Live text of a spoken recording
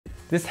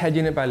This head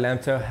unit by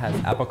LAMTTO has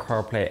Apple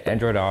CarPlay,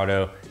 Android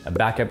Auto, a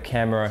backup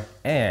camera,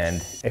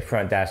 and a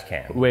front dash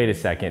cam. Wait a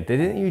second,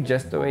 didn't you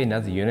just throw away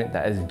another unit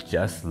that is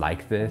just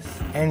like this?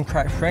 And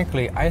quite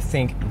frankly, I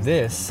think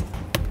this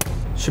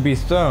should be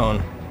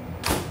thrown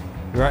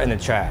right in the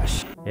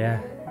trash.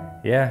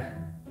 Yeah,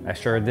 I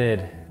sure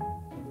did.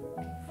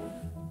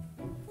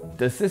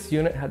 Does this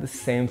unit have the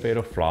same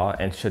fatal flaw,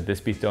 and should this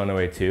be thrown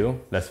away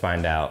too? Let's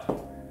find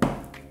out.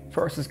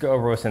 First, let's go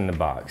over what's in the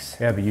box.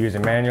 We have a user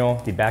manual,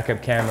 the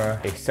backup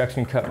camera, a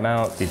suction cup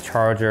mount, the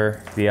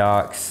charger, the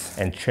aux,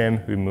 and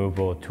trim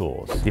removal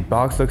tools. The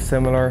box looks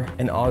similar,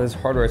 and all this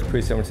hardware is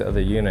pretty similar to the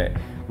other unit.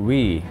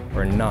 We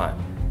are not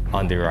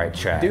on the right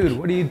track. Dude,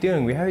 what are you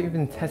doing? We haven't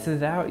even tested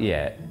it out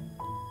yet.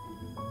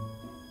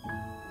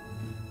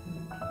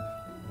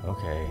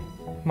 Okay,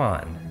 come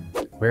on.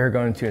 We're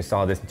going to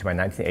install this into my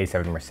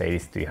 1987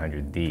 Mercedes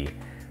 300D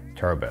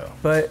Turbo.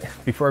 But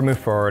before I move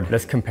forward,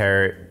 let's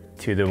compare it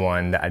to the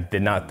one that I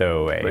did not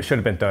throw away, but should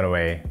have been thrown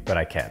away, but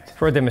I kept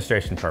for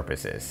demonstration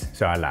purposes.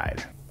 So I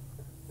lied.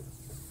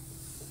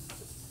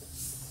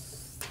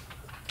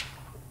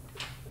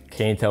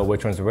 Can you tell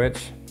which one's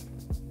which?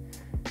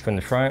 From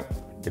the front,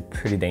 they're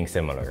pretty dang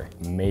similar.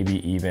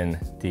 Maybe even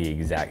the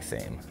exact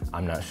same.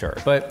 I'm not sure.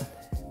 But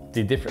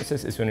the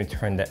differences is when we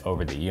turn that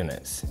over the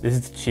units. This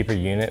is the cheaper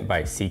unit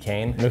by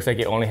C-Cane. Looks like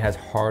it only has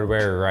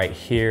hardware right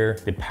here.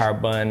 The power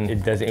button,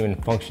 it doesn't even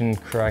function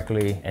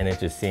correctly, and it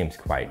just seems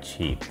quite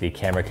cheap. The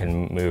camera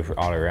can move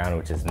all around,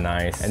 which is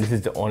nice. And this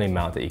is the only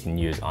mount that you can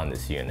use on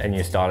this unit. And you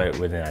install it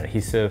with an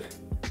adhesive,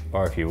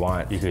 or if you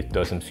want, you could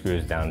throw some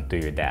screws down through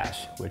your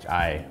dash, which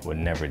I would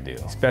never do,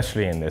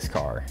 especially in this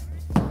car.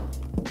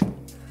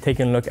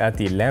 Taking a look at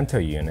the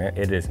LAMTTO unit,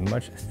 it is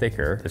much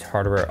thicker. There's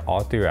hardware all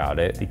throughout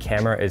it. The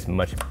camera is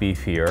much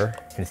beefier,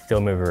 can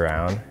still move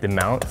around. The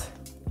mount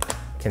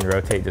can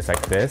rotate just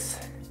like this.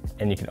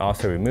 And you can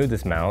also remove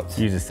this mount,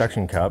 use a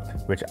suction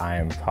cup, which I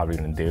am probably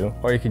gonna do,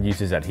 or you could use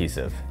this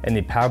adhesive. And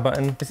the power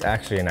button is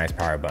actually a nice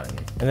power button.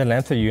 And the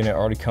LAMTTO unit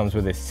already comes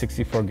with a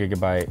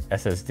 64GB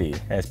SSD,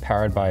 and it's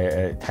powered by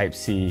a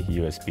Type-C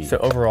USB. So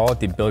overall,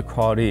 the build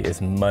quality is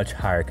much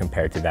higher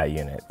compared to that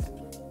unit.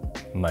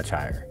 Much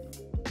higher.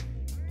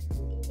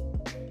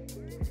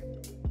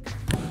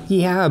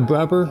 Yeah,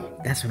 brother.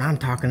 That's what I'm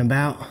talking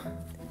about.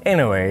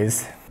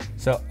 Anyways,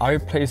 so I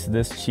replaced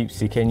this cheap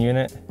C-Cane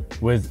unit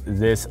with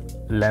this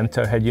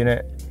LAMTTO head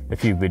unit a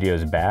few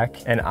videos back,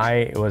 and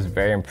I was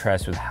very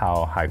impressed with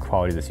how high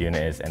quality this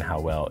unit is and how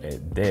well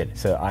it did.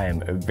 So I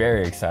am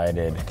very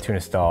excited to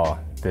install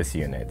this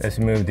unit. Let's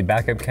move the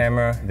backup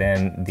camera,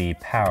 then the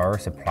power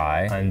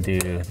supply, undo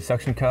the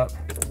suction cup.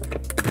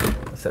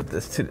 Set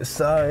this to the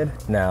side.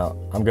 Now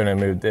I'm gonna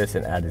move this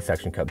and add the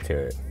suction cup to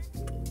it.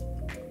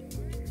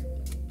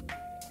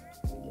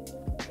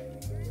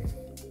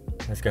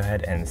 Let's go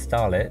ahead and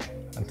install it.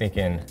 I'm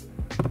thinking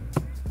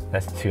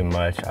that's too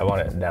much. I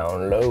want it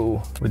down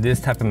low. With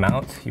this type of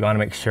mount, you want to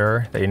make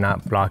sure that you're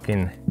not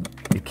blocking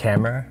the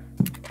camera.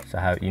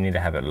 So you need to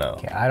have it low.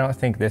 Okay, I don't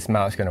think this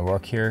mount is going to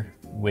work here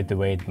with the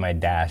way my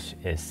dash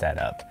is set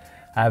up.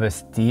 I have a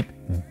steep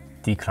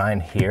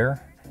decline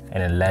here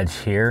and a ledge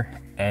here,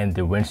 and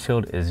the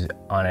windshield is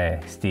on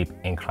a steep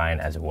incline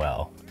as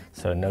well.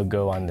 So no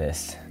go on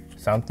this.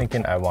 So I'm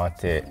thinking I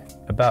want it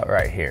about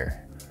right here.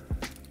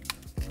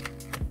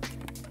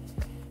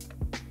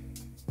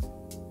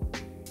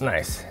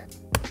 Nice.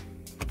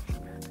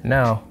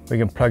 Now we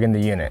can plug in the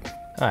unit.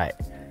 All right,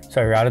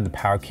 so I routed the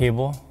power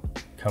cable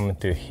coming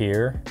through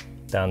here,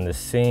 down the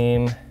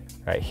seam,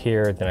 right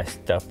here, then I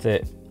stuffed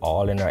it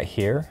all in right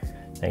here,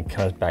 then it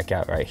comes back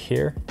out right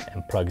here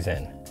and plugs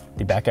in.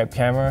 The backup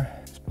camera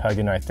is plugged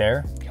in right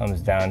there, comes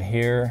down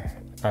here,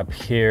 up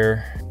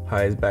here,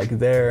 hides back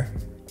there,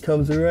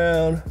 comes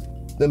around,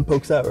 then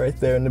pokes out right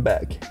there in the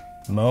back.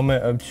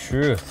 Moment of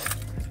truth.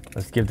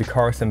 Let's give the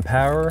car some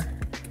power.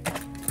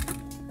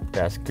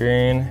 That's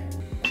green.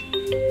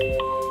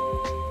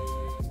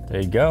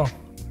 There you go.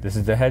 This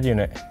is the head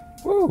unit.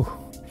 Woo!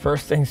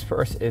 First things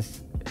first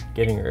is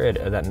getting rid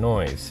of that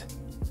noise.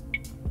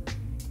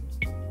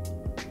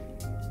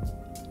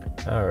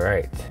 All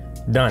right,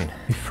 done.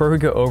 Before we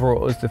go over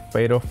what was the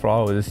fatal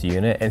flaw with this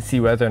unit and see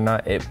whether or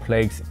not it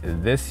plagues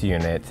this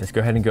unit, let's go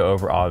ahead and go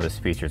over all of its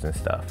features and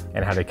stuff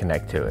and how to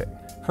connect to it.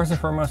 First and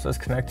foremost, let's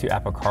connect to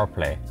Apple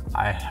CarPlay.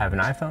 I have an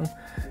iPhone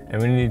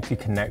and we need to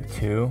connect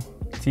to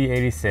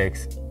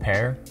T86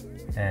 pair,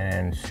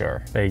 and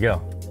sure, there you go.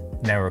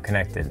 Now we're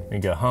connected. We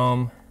go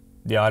home.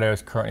 The audio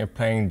is currently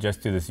playing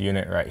just through this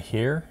unit right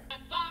here.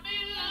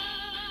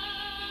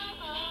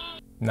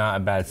 Not a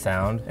bad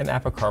sound. And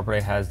Apple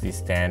CarPlay has the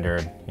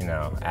standard,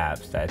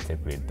 apps that it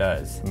typically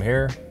does. From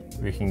here,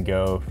 we can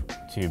go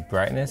to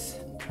brightness,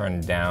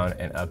 turn down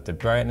and up the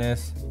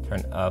brightness,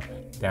 turn up,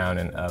 down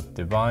and up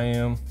the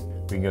volume.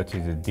 We can go to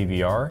the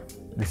DVR.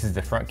 This is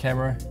the front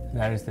camera,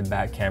 that is the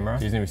back camera.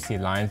 The reason we see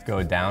lines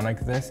go down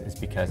like this is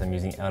because I'm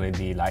using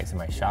LED lights in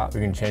my shop.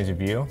 We can change the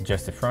view,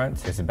 just the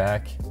front, just the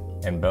back,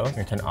 and both.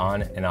 We can turn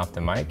on and off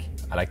the mic.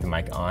 I like the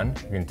mic on.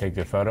 We can take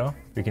the photo.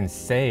 We can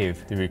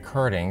save the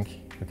recording.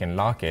 We can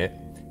lock it.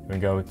 We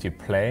go to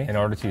play. In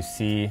order to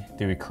see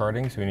the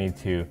recordings, we need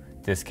to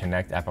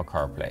disconnect Apple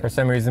CarPlay. For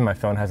some reason, my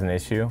phone has an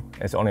issue.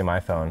 It's only my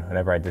phone.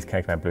 Whenever I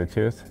disconnect my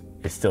Bluetooth,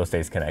 it still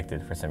stays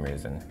connected for some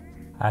reason.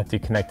 I have to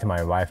connect to my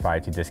Wi-Fi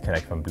to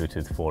disconnect from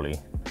Bluetooth fully.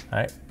 All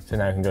right, so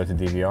now we can go to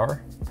DVR,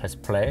 press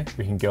play.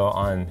 We can go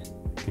on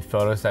the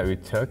photos that we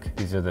took.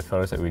 These are the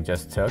photos that we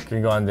just took. We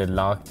can go on the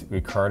locked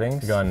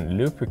recordings, go on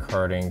loop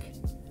recording.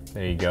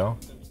 There you go.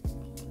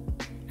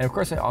 And of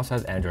course, it also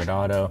has Android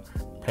Auto.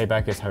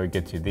 Playback is how we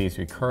get to these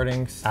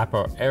recordings.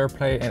 Apple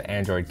AirPlay and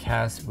Android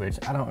Cast, which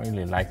I don't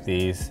really like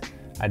these.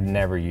 I'd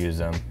never use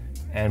them.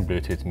 And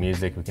Bluetooth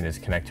music, we can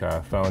just connect to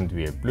our phone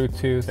via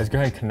Bluetooth. Let's go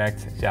ahead and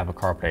connect to Apple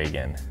CarPlay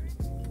again.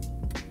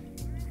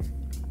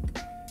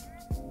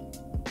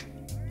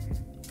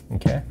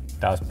 Okay,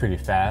 that was pretty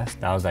fast.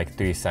 That was like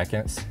 3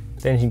 seconds.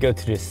 Then you can go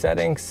to the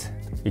settings.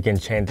 You can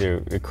change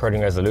the recording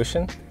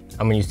resolution.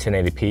 I'm gonna use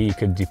 1080p. You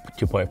could do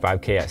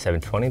 2.5K at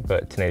 720,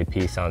 but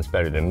 1080p sounds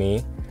better to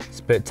me.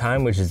 Split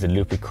time, which is the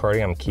loop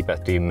recording, I'm gonna keep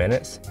at 3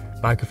 minutes.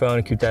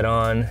 Microphone, keep that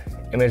on.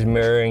 Image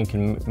mirroring, you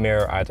can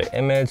mirror either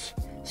image.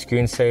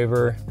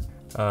 Screensaver,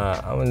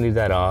 I'm gonna leave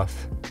that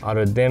off.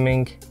 Auto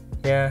dimming,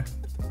 yeah,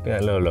 bring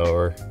that a little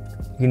lower.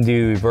 You can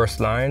do reverse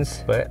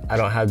lines, but I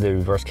don't have the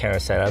reverse camera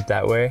set up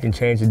that way. You can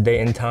change the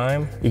date and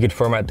time. You could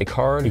format the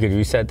card, you could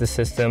reset the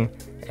system,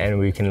 and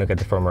we can look at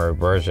the firmware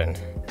version.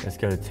 Let's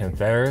go to Tim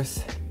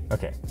Ferriss.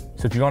 Okay,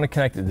 so if you want to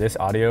connect this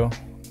audio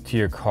to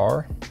your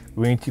car,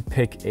 we need to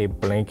pick a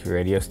blank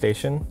radio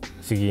station.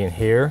 So you can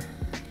hear,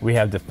 we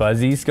have the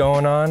fuzzies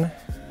going on,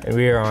 and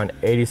we are on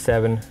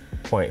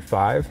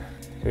 87.5.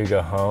 Here we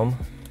go, home,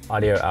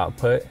 audio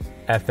output,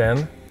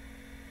 FM.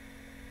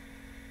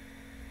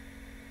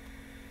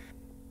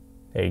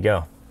 There you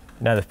go.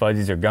 Now the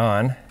fuzzies are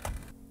gone.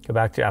 Go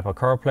back to Apple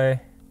CarPlay.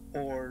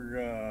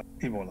 Or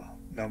Ebola.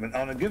 Now,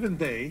 on a given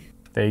day,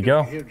 there you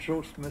go. Hear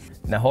Joe Smith.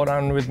 Now hold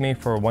on with me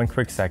for one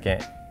quick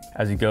second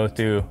as we go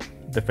through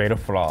the fatal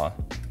flaw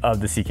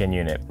of the CCAN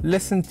unit.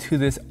 Listen to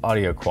this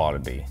audio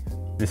quality.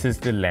 This is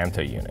the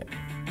LAMTTO unit.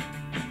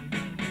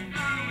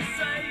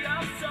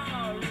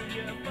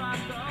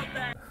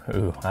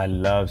 Ooh, I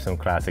love some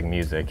classic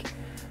music,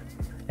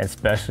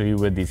 especially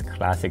with these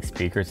classic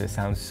speakers. It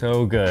sounds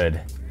so good.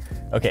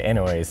 Okay,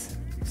 anyways,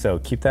 so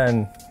keep that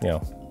in,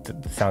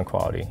 the sound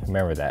quality.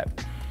 Remember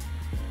that.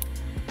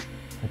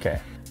 Okay,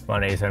 we're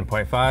on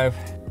 87.5.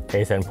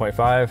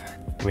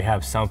 87.5. We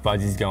have some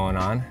fuzzies going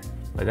on,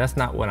 but that's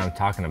not what I'm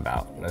talking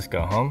about. Let's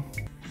go home.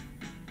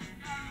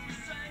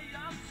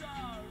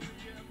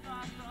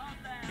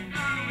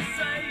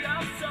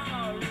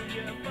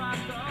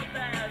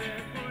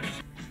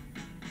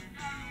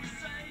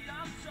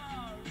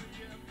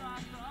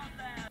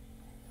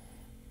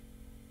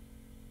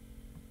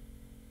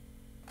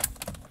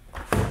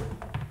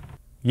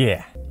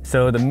 Yeah,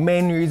 so the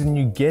main reason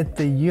you get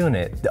the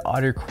unit, the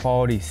audio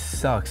quality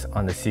sucks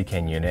on the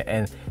CCAN unit,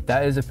 and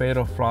that is a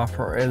fatal flaw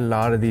for a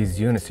lot of these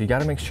units. So you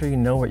gotta make sure you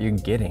know what you're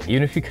getting.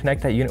 Even if you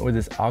connect that unit with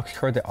this aux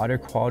cord, the audio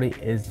quality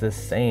is the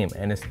same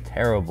and it's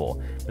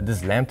terrible. But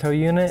this LAMTTO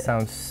unit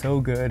sounds so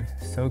good,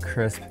 so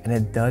crisp, and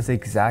it does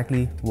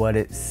exactly what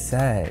it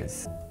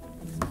says.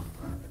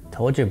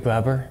 Told you,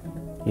 brother,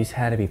 you just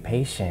had to be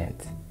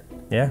patient.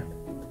 Yeah,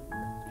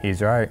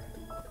 he's right.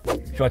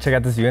 If you want to check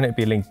out this unit,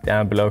 be linked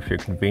down below for your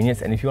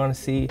convenience. And if you want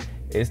to see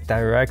its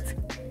direct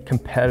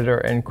competitor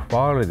and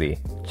quality,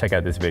 check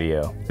out this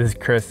video. This is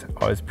Chris.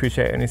 Always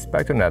appreciate and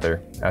respect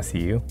another. I'll see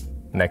you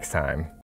next time.